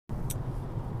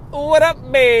What up,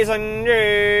 passengers?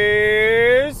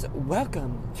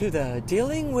 Welcome to the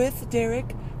Dealing with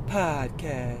Derek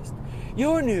podcast,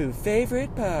 your new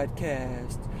favorite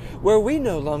podcast, where we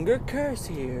no longer curse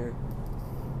here.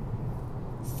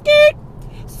 Skeet!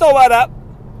 So what up?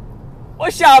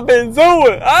 What y'all been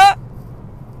doing, huh?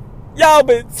 Y'all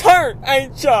been turned,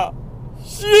 ain't y'all?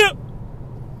 Shit!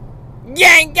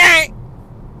 Gang, gang!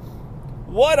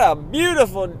 What a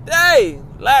beautiful day!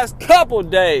 Last couple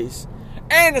days.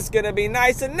 And it's going to be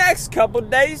nice the next couple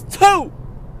days, too.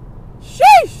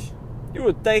 Sheesh. You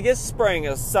would think it's spring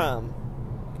or something.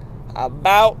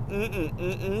 About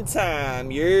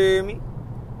time. You hear me?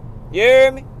 You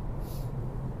hear me?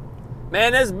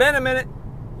 Man, it's been a minute.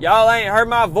 Y'all ain't heard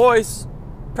my voice.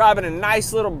 Probably been a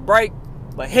nice little break.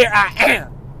 But here I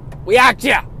am. We out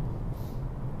here.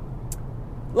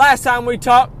 Last time we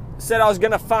talked, said I was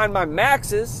going to find my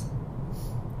maxes.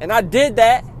 And I did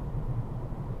that.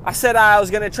 I said I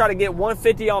was going to try to get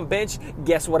 150 on bench.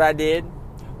 Guess what I did?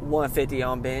 150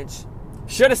 on bench.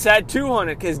 Should have said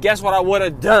 200, because guess what I would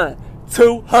have done?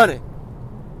 200.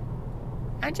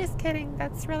 I'm just kidding.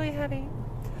 That's really heavy.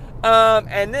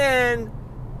 And then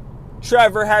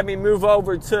Trevor had me move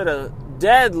over to the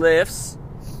deadlifts.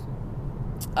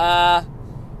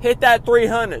 Hit that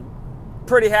 300.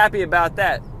 Pretty happy about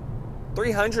that.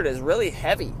 300 is really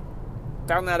heavy.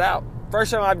 Found that out. First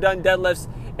time I've done deadlifts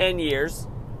in years.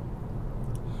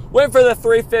 Went for the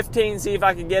 315, see if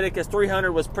I could get it, because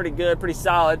 300 was pretty good, pretty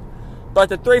solid. But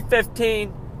the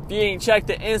 315, if you ain't checked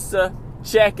the Insta,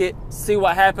 check it, see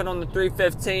what happened on the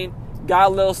 315. Got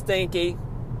a little stinky.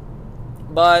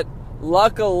 But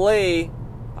luckily,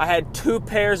 I had 2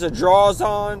 pairs of draws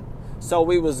on, so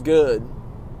we was good.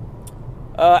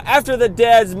 After the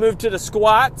deads, moved to the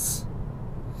squats.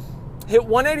 Hit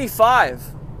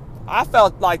 185. I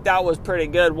felt like that was pretty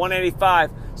good,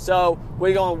 185. So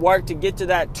we're going to work to get to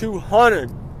that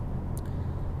 200.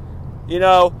 You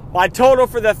know, my total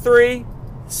for the 3,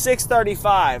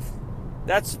 635.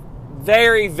 That's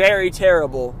very, very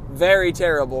terrible. Very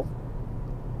terrible.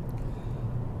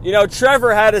 You know,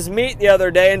 Trevor had his meet the other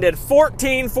day and did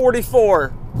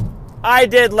 1444. I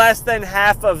did less than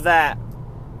half of that.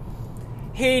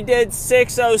 He did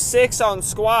 606 on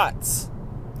squats.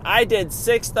 I did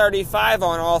 635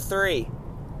 on all 3.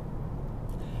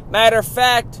 Matter of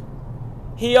fact,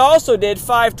 he also did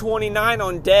 529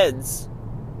 on deads.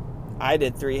 I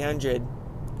did 300.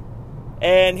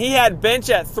 And he had bench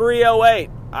at 308.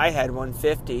 I had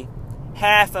 150.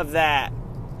 Half of that.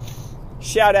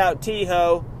 Shout out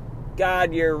T-Ho.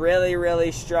 God, you're really,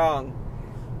 really strong.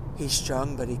 He's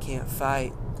strong, but he can't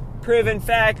fight. Proven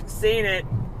fact, seen it.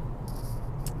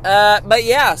 But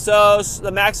yeah, so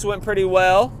the max went pretty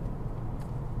well.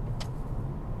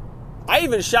 I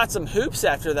even shot some hoops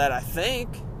after that, I think.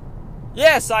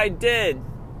 Yes, I did.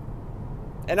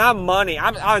 And I'm money.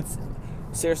 I'm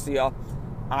seriously, y'all.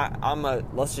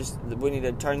 We need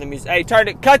to turn the music. Hey,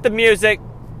 cut the music.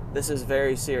 This is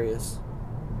very serious.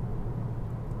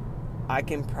 I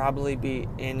can probably beat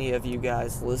any of you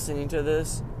guys listening to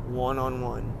this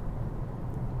one-on-one.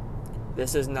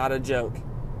 This is not a joke.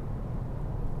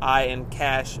 I am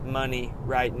cash money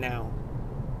right now.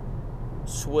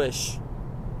 Swish.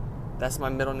 That's my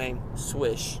middle name.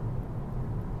 Swish.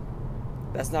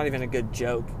 That's not even a good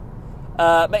joke.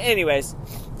 But anyways,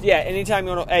 yeah, anytime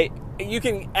you want to... Hey, you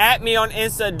can at me on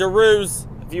Insta, Daruz,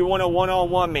 if you want to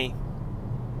one-on-one me.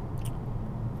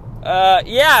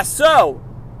 Yeah, so...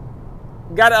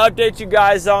 Got to update you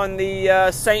guys on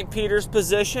the St. Peter's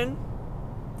position.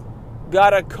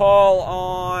 Got a call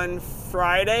on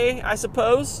Friday, I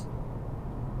suppose,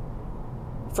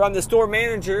 from the store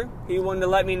manager. He wanted to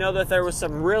let me know that there was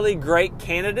some really great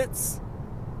candidates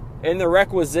in the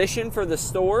requisition for the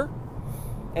store,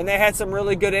 and they had some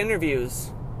really good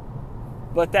interviews,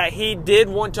 but that he did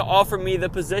want to offer me the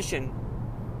position,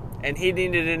 and he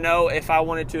needed to know if I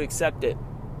wanted to accept it.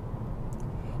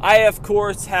 I, of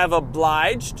course, have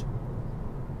obliged,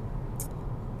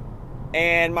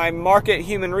 and my market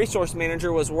human resource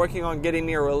manager was working on getting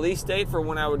me a release date for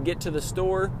when I would get to the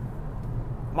store.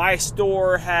 My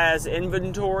store has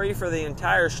inventory for the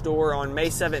entire store on May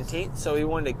 17th, so he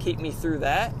wanted to keep me through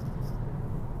that.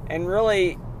 And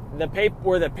really,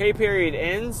 where the pay period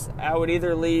ends, I would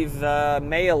either leave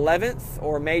May 11th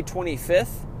or May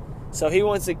 25th. So he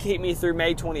wants to keep me through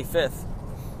May 25th.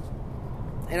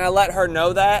 And I let her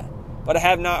know that, but I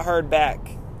have not heard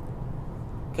back.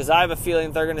 Because I have a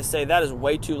feeling they're going to say, that is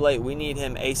way too late. We need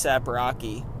him ASAP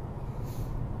Rocky.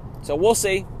 So we'll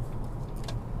see.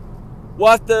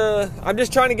 I'm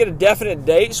just trying to get a definite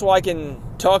date so I can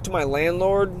talk to my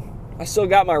landlord I still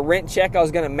got my rent check. I was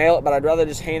going to mail it, but I'd rather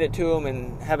just hand it to him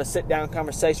and have a sit-down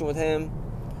conversation with him.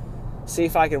 See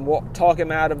if I can talk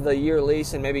him out of the year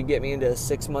lease and maybe get me into a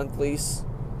 6-month lease.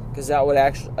 Because that would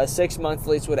actually, a 6-month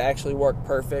lease would actually work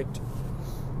perfect.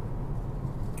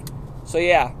 So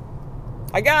yeah,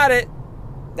 I got it.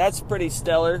 That's pretty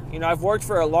stellar. You know, I've worked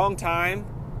for a long time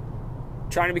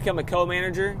trying to become a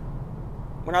co-manager.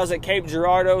 When I was at Cape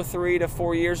Girardeau 3 to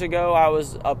 4 years ago, I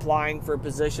was applying for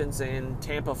positions in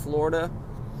Tampa, Florida.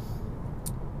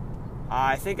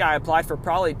 I think I applied for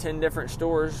probably 10 different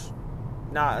stores.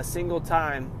 Not a single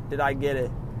time did I get it.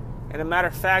 And a matter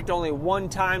of fact, only one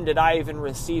time did I even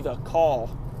receive a call.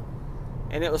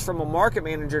 And it was from a market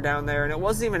manager down there, and it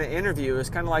wasn't even an interview. It was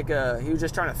kind of like he was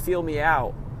just trying to feel me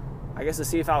out. I guess to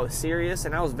see if I was serious,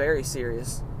 and I was very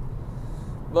serious.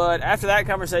 But after that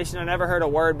conversation, I never heard a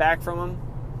word back from him.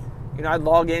 You know, I'd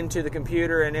log into the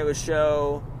computer and it would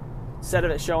show, instead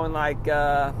of it showing like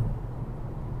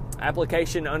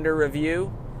application under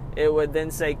review, it would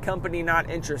then say company not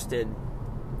interested.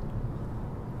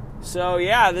 So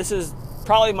yeah, this is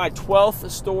probably my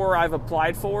 12th store I've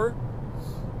applied for.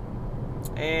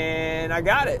 And I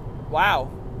got it. Wow.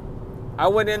 I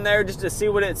went in there just to see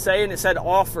what it'd say, and it said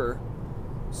offer.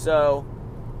 So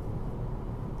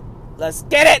let's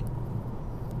get it.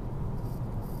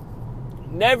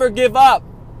 Never give up.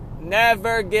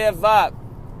 Never give up.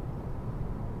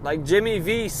 Like Jimmy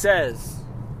V says,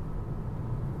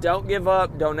 don't give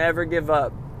up. Don't ever give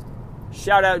up.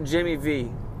 Shout out Jimmy V.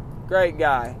 Great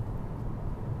guy.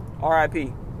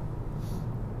 R.I.P.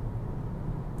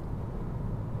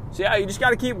 So yeah, you just got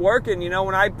to keep working. You know,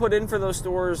 when I put in for those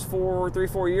stores 4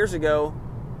 years ago,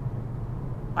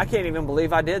 I can't even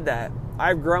believe I did that.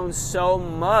 I've grown so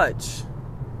much.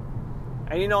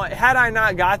 And you know, had I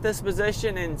not got this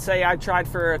position and say I tried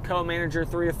for a co-manager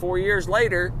 3 to 4 years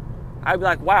later, I'd be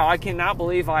like, wow, I cannot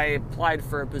believe I applied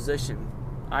for a position.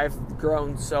 I've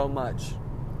grown so much.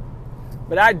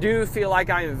 But I do feel like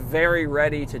I am very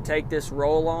ready to take this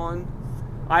role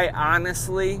on. I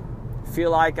honestly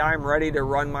feel like I'm ready to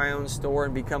run my own store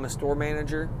and become a store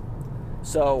manager.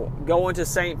 So going to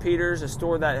St. Peter's, a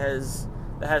store that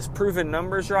has proven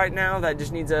numbers right now, that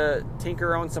just needs to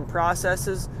tinker on some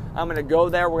processes, I'm going to go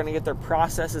there. We're going to get their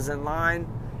processes in line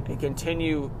and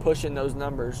continue pushing those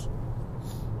numbers.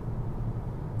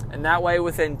 And that way,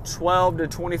 within 12 to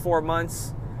 24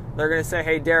 months, they're going to say,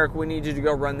 hey, Derek, we need you to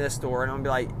go run this store. And I'm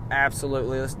going to be like,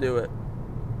 absolutely, let's do it.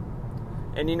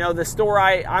 And you know, the store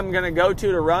I'm going to go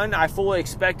to run, I fully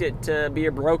expect it to be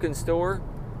a broken store,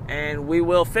 and we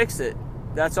will fix it.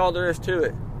 That's all there is to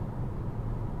it.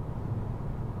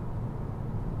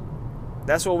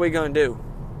 That's what we're going to do.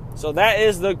 So that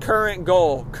is the current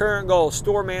goal. Current goal,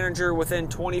 store manager within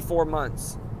 24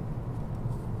 months.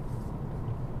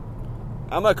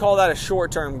 I'm going to call that a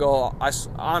short-term goal.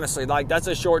 Honestly, like, that's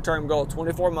a short-term goal.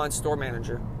 24 months, store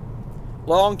manager.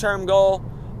 Long-term goal,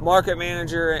 market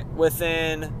manager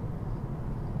within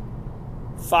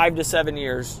 5 to 7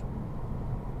 years.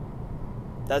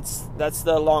 That's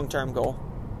the long-term goal.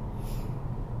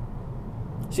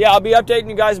 So yeah, I'll be updating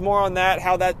you guys more on that,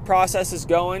 how that process is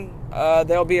going.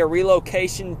 There'll be a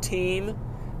relocation team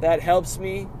that helps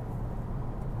me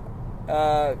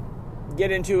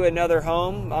get into another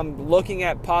home. I'm looking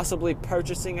at possibly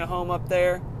purchasing a home up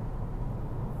there,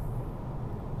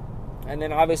 and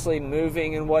then obviously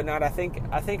moving and whatnot. I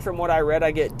think from what I read,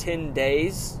 I get 10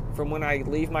 days from when I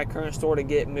leave my current store to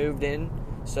get moved in.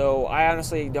 So I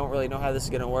honestly don't really know how this is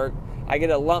going to work. I get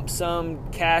a lump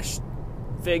sum cash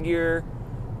figure,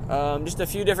 just a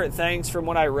few different things from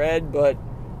what I read, but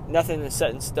nothing is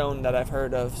set in stone that I've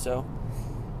heard of. So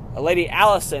a lady,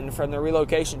 Allison, from the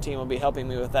relocation team will be helping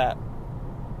me with that.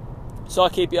 So I'll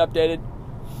keep you updated.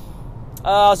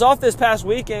 I was off this past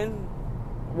weekend.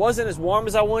 Wasn't as warm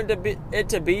as I wanted it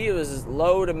to be. It was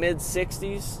low to mid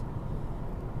 60s.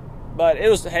 But it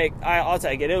was, hey, I'll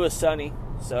take it. It was sunny.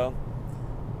 So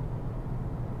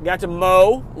got to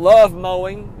mow. Love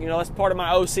mowing. You know, that's part of my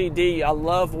OCD. I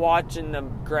love watching the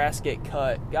grass get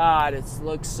cut. God, it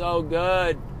looks so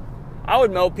good. I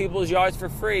would mow people's yards for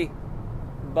free.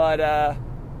 But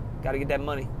got to get that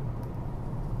money.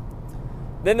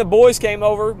 Then the boys came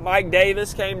over. Mike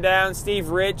Davis came down. Steve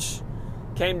Rich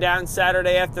came down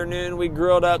Saturday afternoon. We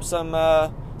grilled up some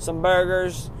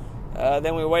burgers.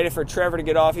 Then we waited for Trevor to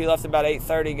get off. He left about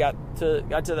 8:30.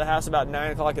 Got to the house about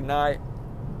 9 o'clock at night.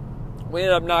 We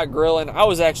ended up not grilling. I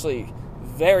was actually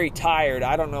very tired.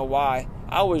 I don't know why.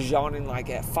 I was yawning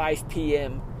like at 5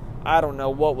 p.m. I don't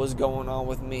know what was going on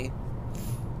with me.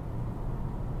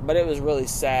 But it was really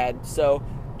sad. So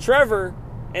Trevor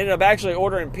ended up actually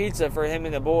ordering pizza for him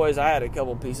and the boys. I had a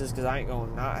couple pieces because I ain't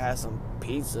going to not have some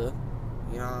pizza.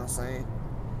 You know what I'm saying?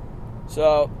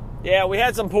 So, yeah, we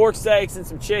had some pork steaks and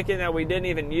some chicken that we didn't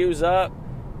even use up.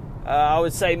 I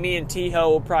would say me and T-Ho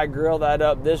will probably grill that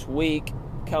up this week.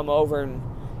 Come over and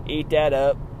eat that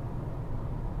up.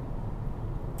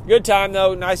 Good time,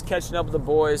 though. Nice catching up with the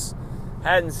boys.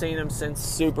 Hadn't seen them since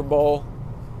Super Bowl.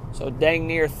 So, dang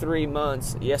near 3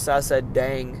 months. Yes, I said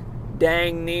dang.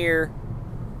 Dang near.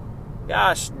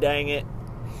 Gosh, dang it.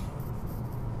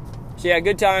 So, yeah,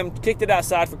 good time. Kicked it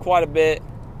outside for quite a bit.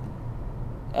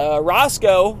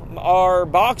 Roscoe, our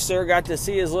boxer, got to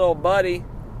see his little buddy.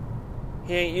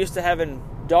 He ain't used to having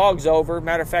dogs over.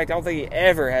 Matter of fact, I don't think he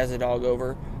ever has a dog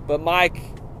over. But Mike,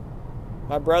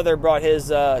 my brother, brought his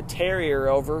terrier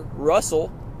over,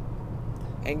 Russell.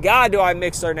 And God, do I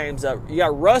mix their names up. You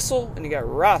got Russell and you got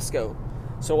Roscoe.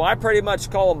 So I pretty much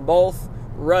call them both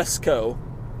Rusco.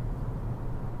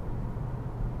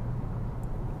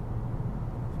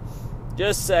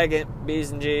 Just a second,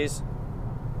 B's and G's.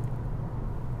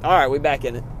 All right, we back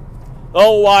in it. The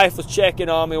old wife was checking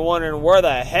on me, wondering where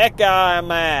the heck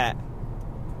I'm at.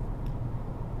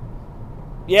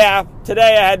 Yeah,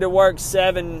 today I had to work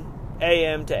 7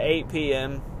 a.m. to 8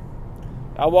 p.m.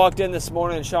 I walked in this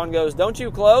morning and Sean goes, "Don't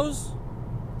you close?"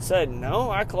 I said,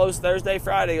 "No, I close Thursday,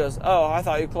 Friday." He goes, "Oh, I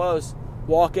thought you closed."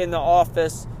 Walk in the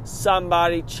office,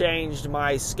 somebody changed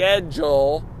my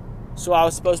schedule, so I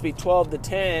was supposed to be 12 to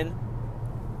 10.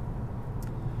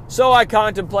 So I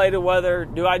contemplated whether,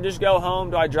 do I just go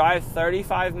home? Do I drive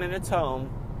 35 minutes home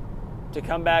to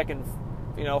come back in,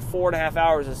 4.5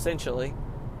 hours essentially?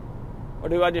 Or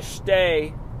do I just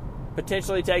stay,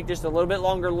 potentially take just a little bit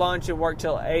longer lunch and work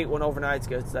till 8 when overnights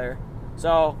gets there?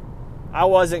 So I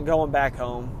wasn't going back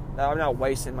home. I'm not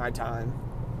wasting my time.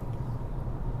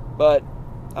 But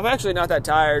I'm actually not that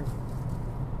tired.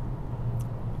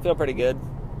 Feel pretty good.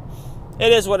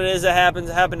 It is what it is. It happens.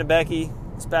 It happened to Becky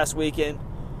this past weekend.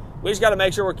 We just got to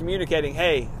make sure we're communicating.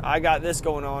 Hey, I got this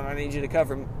going on. I need you to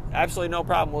cover. Absolutely no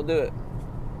problem. We'll do it.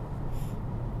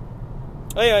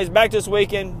 Anyways, back this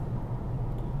weekend.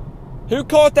 Who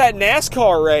caught that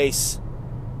NASCAR race?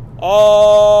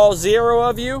 All 0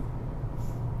 of you?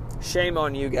 Shame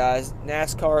on you guys.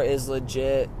 NASCAR is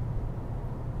legit.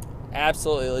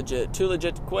 Absolutely legit. Too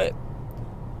legit to quit.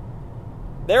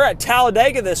 They're at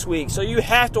Talladega this week, so you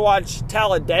have to watch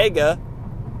Talladega.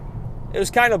 It was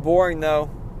kind of boring,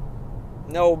 though.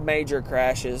 No major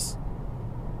crashes.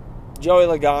 Joey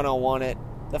Logano won it.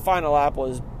 The final lap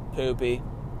was poopy.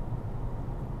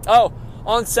 Oh,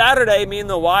 on Saturday, me and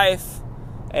the wife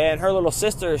and her little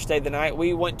sister stayed the night.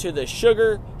 We went to the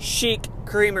Sugar Chic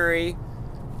Creamery,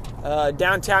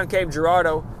 downtown Cape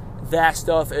Girardeau. That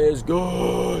stuff is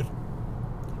good.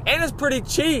 And it's pretty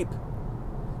cheap.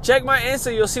 Check my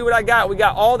Insta, you'll see what I got. We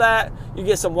got all that. You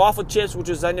get some waffle chips, which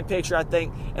was in the picture, I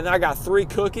think. And then I got 3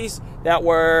 cookies that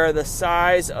were the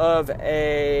size of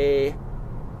in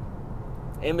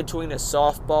between a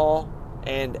softball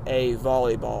and a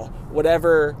volleyball.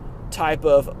 Whatever type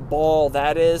of ball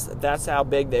that is, that's how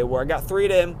big they were. I got 3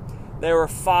 of them. They were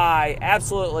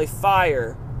absolutely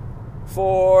fire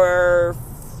for,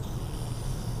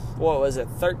 what was it,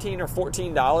 $13 or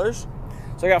 $14?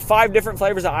 So I got 5 different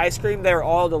flavors of ice cream. They were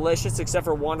all delicious except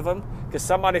for one of them, because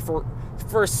somebody for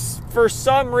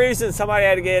some reason somebody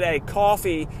had to get a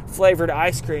coffee flavored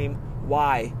ice cream.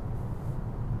 Why?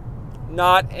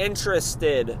 Not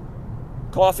interested.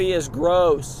 Coffee is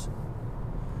gross.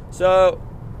 So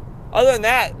other than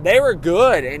that, they were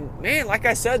good, and man, like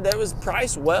I said, that was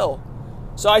priced well.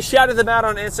 So I shouted them out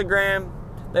on Instagram.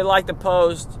 They liked the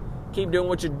post. Keep doing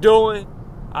what you're doing.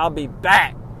 I'll be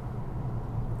back.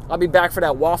 I'll be back for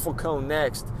that waffle cone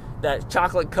next. That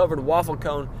chocolate-covered waffle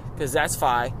cone, because that's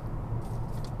fine.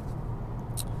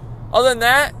 Other than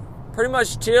that, pretty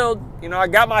much chilled. I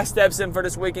got my steps in for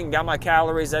this weekend, got my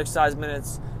calories, exercise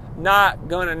minutes. Not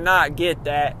gonna not get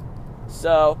that.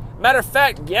 So, matter of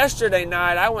fact, yesterday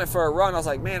night, I went for a run. I was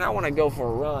like, man, I want to go for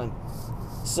a run.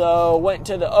 So, went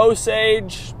to the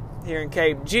Osage here in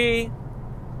Cape G.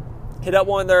 Hit up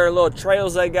one of their little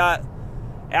trails they got.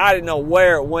 I didn't know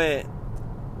where it went.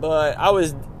 But I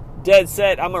was dead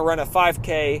set, I'm going to run a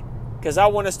 5K because I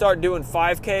want to start doing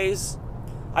 5Ks.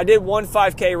 I did one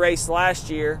 5K race last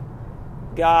year.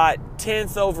 Got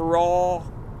 10th overall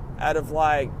out of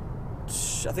I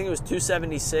think it was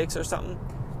 276 or something.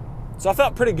 So I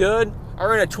felt pretty good. I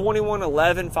ran a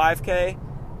 21:11 5K,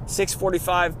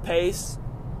 6:45 pace.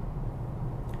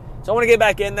 So I want to get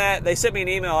back in that. They sent me an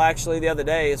email actually the other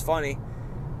day. It's funny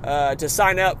to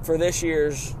sign up for this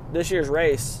year's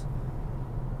race.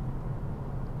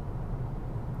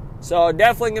 So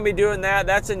definitely going to be doing that.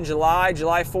 That's in July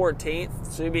 14th.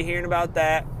 So you'll be hearing about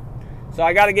that. So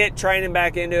I got to get training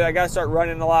back into it. I got to start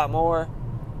running a lot more.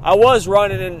 I was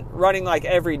running like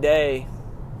every day.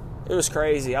 It was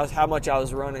crazy how much I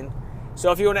was running.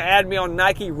 So if you want to add me on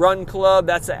Nike Run Club,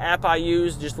 that's the app I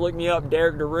use. Just look me up,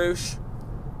 Derek DeRouche.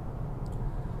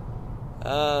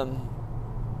 I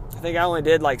think I only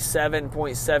did like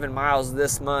 7.7 miles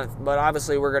this month, but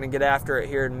obviously we're going to get after it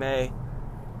here in May.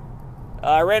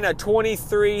 I ran a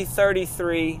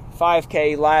 23:33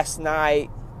 5K last night.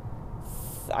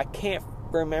 I can't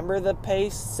remember the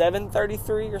pace,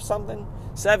 7:33 or something,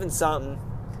 7 something.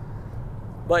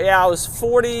 But yeah, I was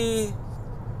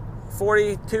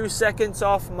 42 seconds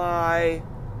off my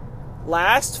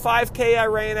last 5K I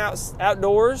ran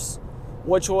outdoors,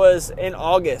 which was in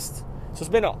August. So it's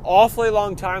been an awfully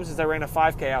long time since I ran a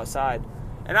 5K outside.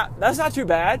 And that's not too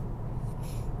bad.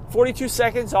 42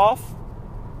 seconds off.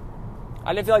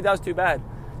 I didn't feel like that was too bad.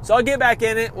 So I'll get back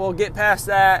in it. We'll get past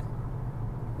that.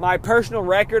 My personal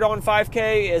record on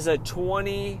 5K is a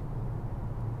 20.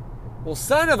 Well,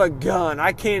 son of a gun.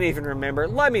 I can't even remember.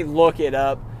 Let me look it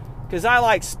up. Because I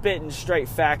like spitting straight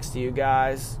facts to you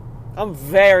guys. I'm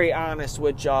very honest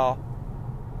with y'all.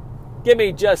 Give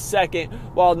me just a second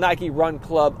while Nike Run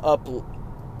Club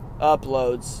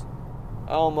uploads.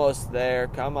 Almost there.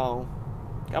 Come on.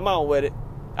 Come on with it.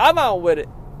 I'm on with it.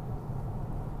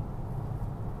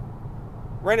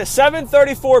 Ran a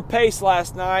 7:34 pace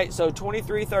last night, so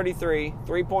 23:33,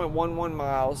 3.11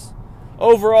 miles.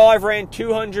 Overall, I've ran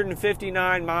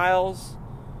 259 miles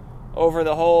over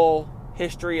the whole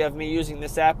history of me using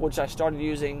this app, which I started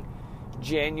using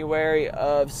January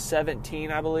of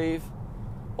 17, I believe.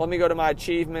 Let me go to my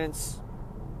achievements.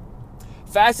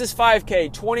 Fastest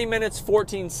 5K, 20 minutes,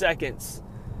 14 seconds.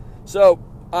 So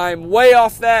I'm way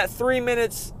off that. 3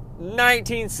 minutes,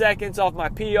 19 seconds off my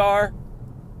PR.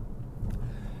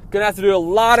 Gonna have to do a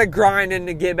lot of grinding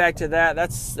to get back to that.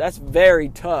 That's very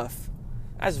tough.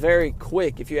 That's very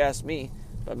quick if you ask me.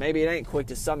 But maybe it ain't quick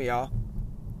to some of y'all.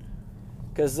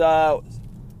 Because I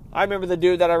remember the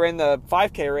dude that I ran the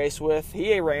 5K race with,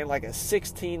 he ran like a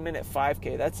 16-minute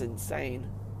 5K. That's insane.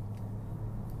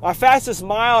 My fastest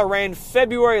mile I ran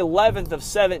February 11th of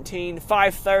 17,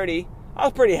 5:30. I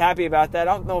was pretty happy about that.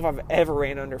 I don't know if I've ever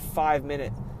ran under 5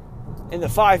 minutes. In the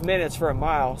 5 minutes for a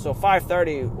mile. So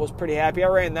 5:30 was pretty happy. I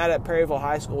ran that at Perryville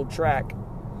High School track.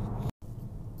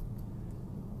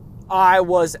 I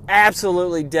was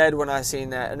absolutely dead when I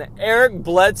seen that. An Eric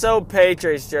Bledsoe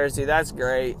Patriots jersey. That's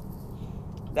great.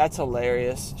 That's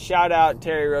hilarious. Shout out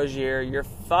Terry Rozier. You're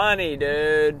funny,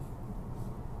 dude.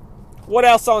 What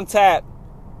else on tap?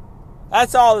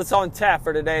 That's all that's on tap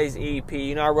for today's EP.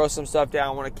 You know, I wrote some stuff down.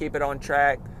 I want to keep it on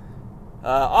track.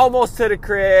 Almost to the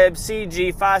crib.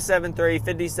 CG 573,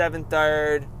 57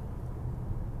 third.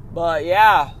 But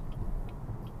yeah.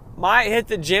 Might hit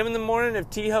the gym in the morning if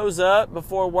T-Ho's up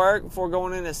before work, before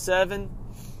going in at 7.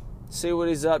 See what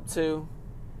he's up to.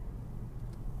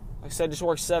 Like I said, just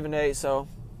works 7 to 8, so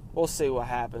we'll see what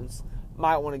happens.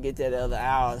 Might want to get that other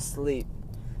hour of sleep.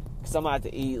 Because I'm going to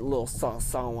have to eat a little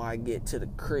something while I get to the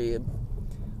crib.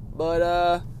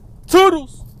 But,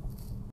 toodles!